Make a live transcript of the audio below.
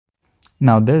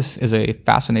Now this is a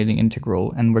fascinating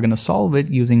integral, and we're going to solve it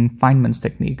using Feynman's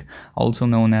technique, also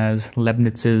known as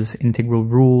Leibniz's integral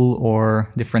rule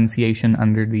or differentiation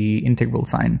under the integral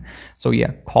sign. So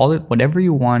yeah, call it whatever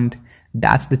you want.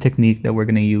 That's the technique that we're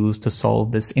going to use to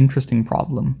solve this interesting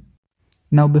problem.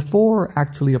 Now, before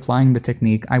actually applying the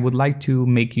technique, I would like to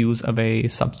make use of a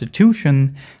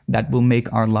substitution that will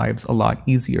make our lives a lot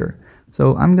easier.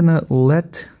 So I'm going to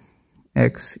let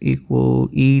x equal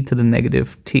e to the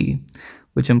negative t,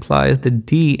 which implies that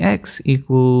dx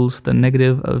equals the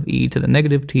negative of e to the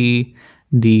negative t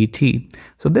dt.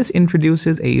 So this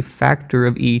introduces a factor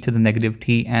of e to the negative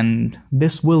t, and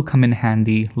this will come in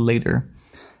handy later,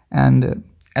 and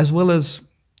as well as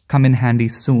come in handy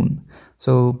soon.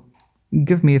 So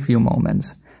give me a few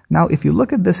moments. Now, if you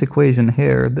look at this equation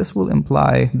here, this will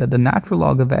imply that the natural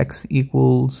log of x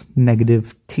equals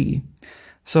negative t.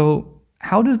 So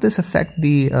how does this affect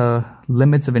the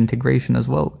limits of integration as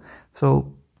well?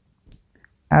 So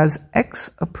as x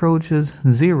approaches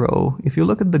 0, if you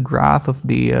look at the graph of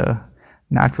the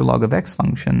natural log of x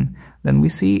function, then we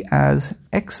see as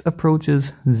x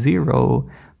approaches 0,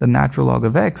 the natural log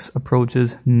of x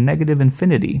approaches negative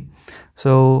infinity.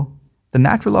 So the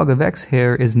natural log of x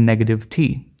here is negative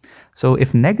t. So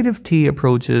if negative t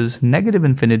approaches negative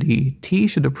infinity, t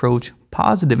should approach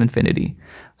positive infinity.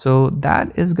 So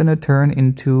that is going to turn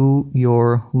into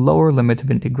your lower limit of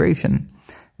integration.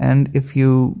 And if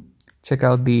you check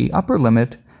out the upper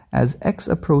limit, as x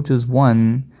approaches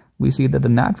 1, we see that the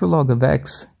natural log of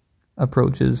x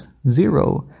approaches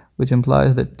 0, which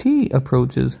implies that t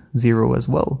approaches 0 as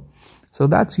well. So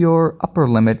that's your upper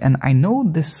limit, and I know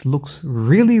this looks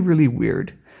really, really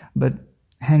weird, but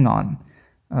hang on.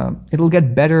 It'll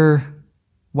get better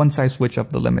once I switch up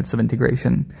the limits of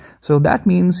integration. So that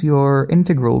means your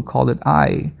integral, call it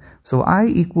I. So I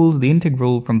equals the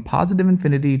integral from positive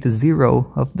infinity to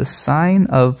 0 of the sine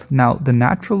of, now the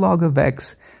natural log of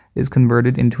x is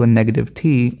converted into a negative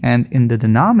t, and in the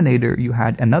denominator you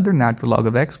had another natural log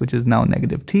of x, which is now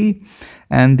negative t,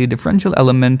 and the differential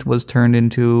element was turned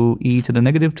into e to the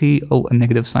negative t, a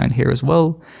negative sign here as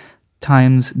well,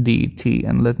 times dt.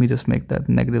 And let me just make that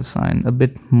negative sign a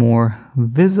bit more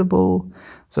visible.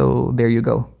 So there you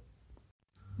go.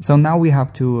 So now we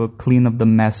have to clean up the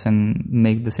mess and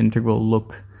make this integral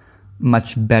look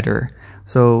much better.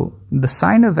 So the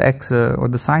sine of x or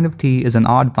the sine of t is an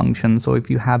odd function. So if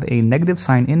you have a negative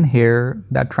sign in here,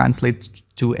 that translates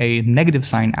to a negative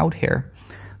sign out here.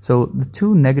 So the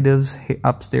two negatives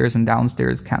upstairs and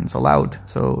downstairs cancel out.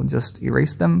 So just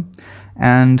erase them.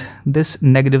 And this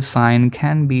negative sign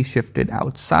can be shifted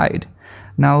outside.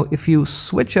 Now, if you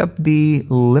switch up the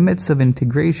limits of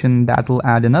integration, that will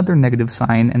add another negative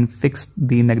sign and fix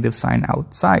the negative sign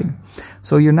outside.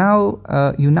 So you now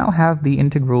have the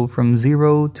integral from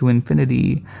 0 to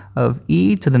infinity of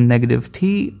e to the negative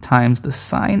t times the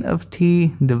sine of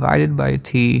t divided by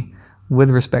t with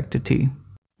respect to t.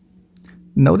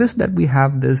 Notice that we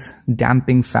have this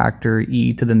damping factor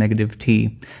e to the negative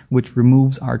t, which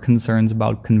removes our concerns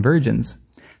about convergence.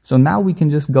 So now we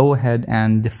can just go ahead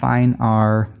and define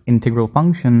our integral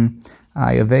function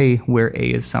I of a, where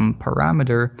a is some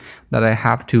parameter that I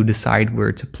have to decide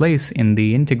where to place in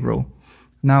the integral.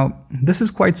 Now, this is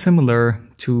quite similar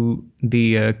to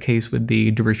the case with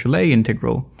the Dirichlet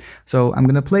integral. So I'm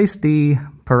going to place the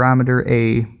parameter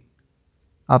a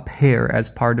up here as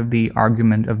part of the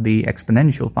argument of the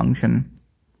exponential function.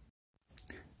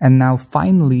 And now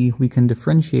finally we can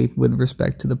differentiate with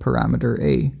respect to the parameter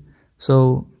a.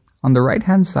 So on the right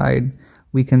hand side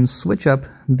we can switch up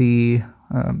the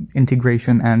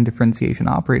integration and differentiation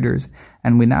operators,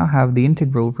 and we now have the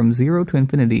integral from 0 to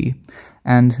infinity,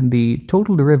 and the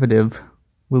total derivative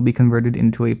will be converted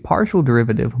into a partial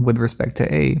derivative with respect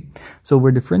to a. So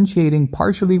we're differentiating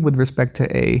partially with respect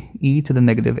to a, e to the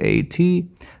negative at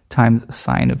times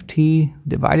sine of t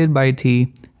divided by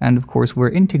t, and of course we're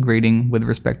integrating with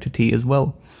respect to t as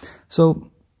well.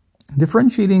 So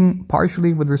differentiating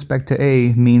partially with respect to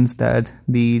a means that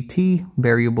the t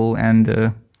variable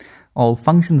and all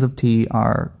functions of t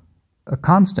are a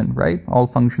constant, right? All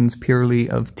functions purely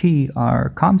of t are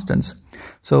constants.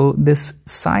 So this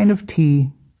sine of t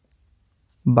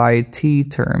by t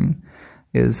term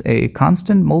is a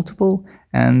constant multiple,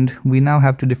 and we now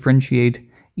have to differentiate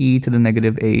e to the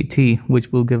negative at,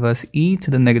 which will give us e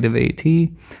to the negative at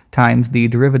times the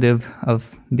derivative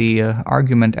of the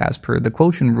argument as per the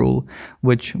quotient rule,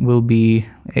 which will be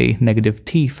a negative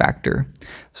t factor.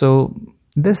 So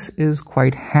this is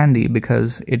quite handy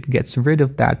because it gets rid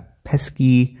of that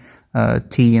pesky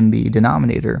t in the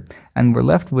denominator, and we're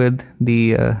left with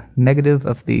the negative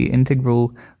of the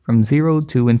integral from 0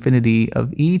 to infinity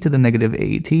of e to the negative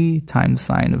at times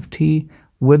sine of t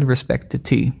with respect to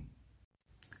t.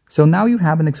 So now you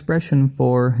have an expression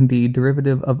for the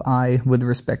derivative of I with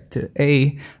respect to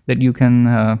a that you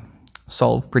can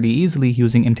solve pretty easily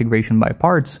using integration by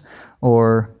parts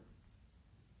or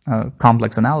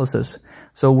complex analysis.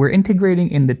 So we're integrating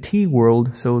in the t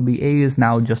world, so the a is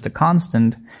now just a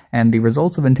constant, and the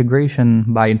results of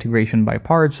integration by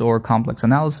parts or complex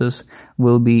analysis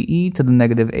will be e to the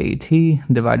negative at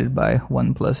divided by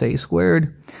 1 plus a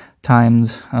squared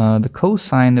times the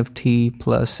cosine of t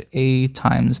plus a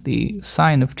times the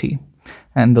sine of t.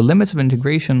 And the limits of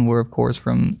integration were, of course,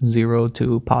 from 0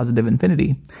 to positive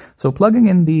infinity. So plugging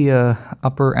in the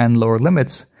upper and lower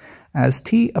limits, as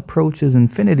t approaches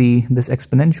infinity, this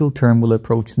exponential term will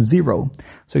approach 0.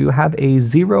 So you have a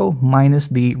 0 minus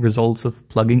the results of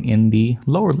plugging in the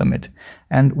lower limit.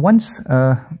 And when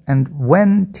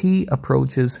t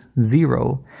approaches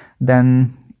 0,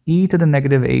 then e to the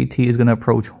negative at is going to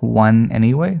approach 1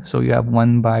 anyway, so you have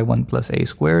 1 by 1 plus a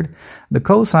squared. The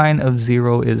cosine of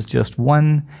 0 is just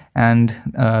 1, and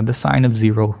the sine of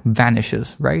 0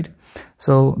 vanishes, right?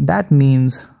 So that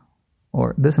means,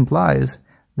 or this implies,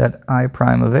 that I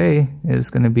prime of a is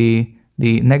going to be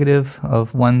the negative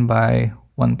of 1 by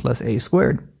 1 plus a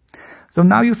squared. So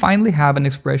now you finally have an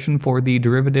expression for the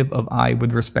derivative of I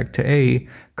with respect to a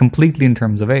completely in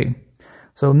terms of a.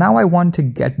 So now I want to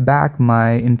get back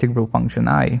my integral function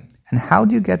I. And how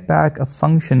do you get back a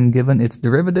function given its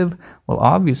derivative? Well,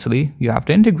 obviously, you have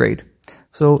to integrate.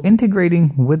 So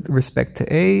integrating with respect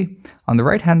to a, on the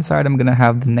right-hand side, I'm going to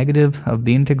have the negative of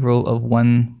the integral of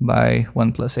 1 by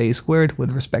 1 plus a squared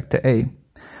with respect to a.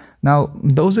 Now,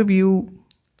 those of you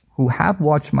who have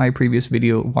watched my previous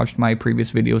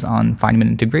videos on Feynman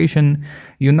integration,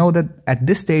 you know that at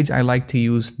this stage I like to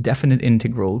use definite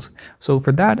integrals. So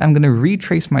for that, I'm going to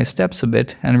retrace my steps a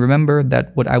bit and remember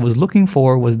that what I was looking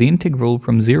for was the integral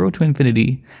from 0 to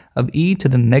infinity of e to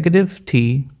the negative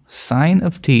t sine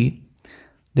of t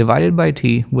divided by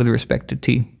t with respect to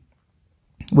t,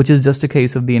 which is just a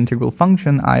case of the integral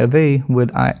function I of a with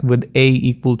a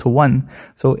equal to 1.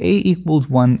 So a equals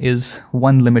 1 is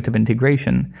one limit of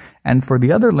integration. And for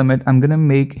the other limit, I'm going to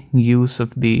make use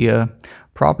of the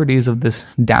properties of this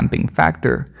damping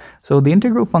factor. So the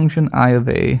integral function I of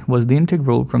a was the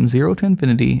integral from 0 to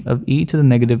infinity of e to the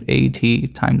negative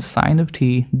at times sine of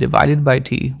t divided by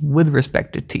t with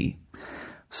respect to t.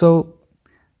 So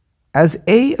as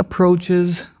a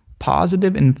approaches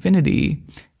positive infinity,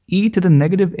 e to the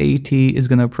negative at is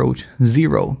going to approach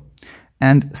 0.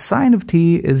 And sine of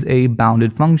t is a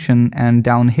bounded function, and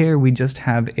down here we just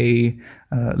have a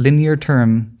linear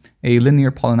term, a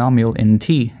linear polynomial in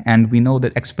t, and we know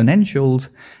that exponentials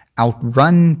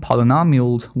outrun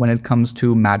polynomials when it comes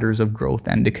to matters of growth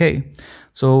and decay.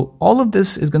 So all of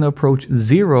this is going to approach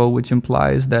 0, which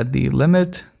implies that the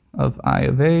limit of I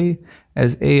of a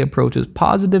as a approaches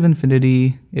positive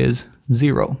infinity is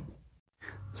 0.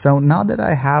 So now that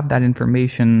I have that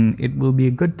information, it will be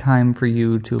a good time for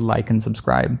you to like and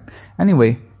subscribe.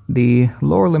 Anyway, the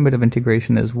lower limit of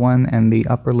integration is 1 and the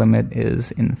upper limit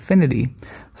is infinity.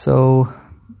 So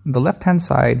the left-hand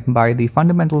side, by the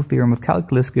fundamental theorem of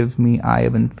calculus, gives me I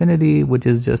of infinity, which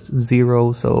is just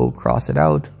 0, so cross it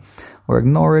out or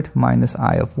ignore it, minus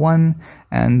I of 1,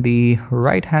 and the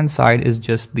right-hand side is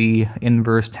just the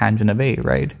inverse tangent of a,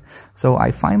 right? So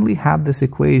I finally have this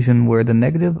equation where the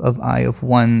negative of I of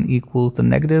 1 equals the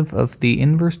negative of the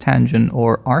inverse tangent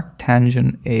or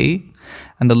arctangent a,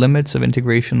 and the limits of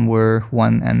integration were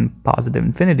 1 and positive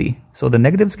infinity. So the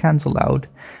negatives cancel out,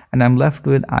 and I'm left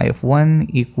with I of 1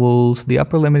 equals, the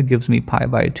upper limit gives me pi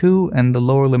by 2, and the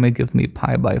lower limit gives me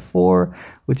pi by 4,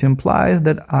 which implies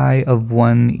that I of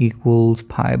 1 equals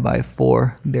pi by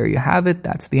 4. There you have it.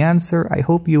 That's the answer. I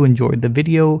hope you enjoyed the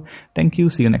video. Thank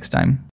you. See you next time.